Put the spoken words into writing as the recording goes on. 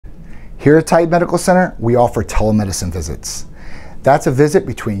Here at Type Medical Center, we offer telemedicine visits. That's a visit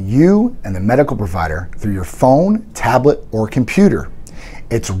between you and the medical provider through your phone, tablet, or computer.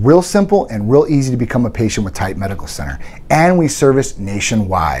 It's real simple and real easy to become a patient with Type Medical Center, and we service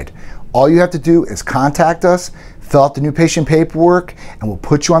nationwide. All you have to do is contact us, fill out the new patient paperwork, and we'll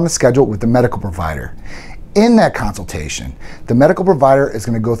put you on the schedule with the medical provider. In that consultation, the medical provider is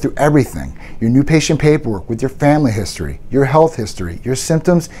going to go through everything: your new patient paperwork with your family history, your health history, your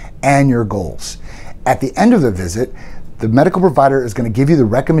symptoms, and your goals. At the end of the visit, the medical provider is going to give you the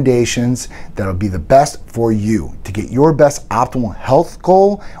recommendations that will be the best for you to get your best optimal health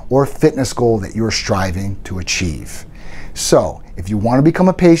goal or fitness goal that you're striving to achieve. So, if you want to become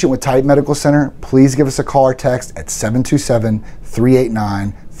a patient with Type Medical Center, please give us a call or text at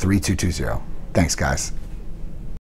 727-389-3220. Thanks, guys.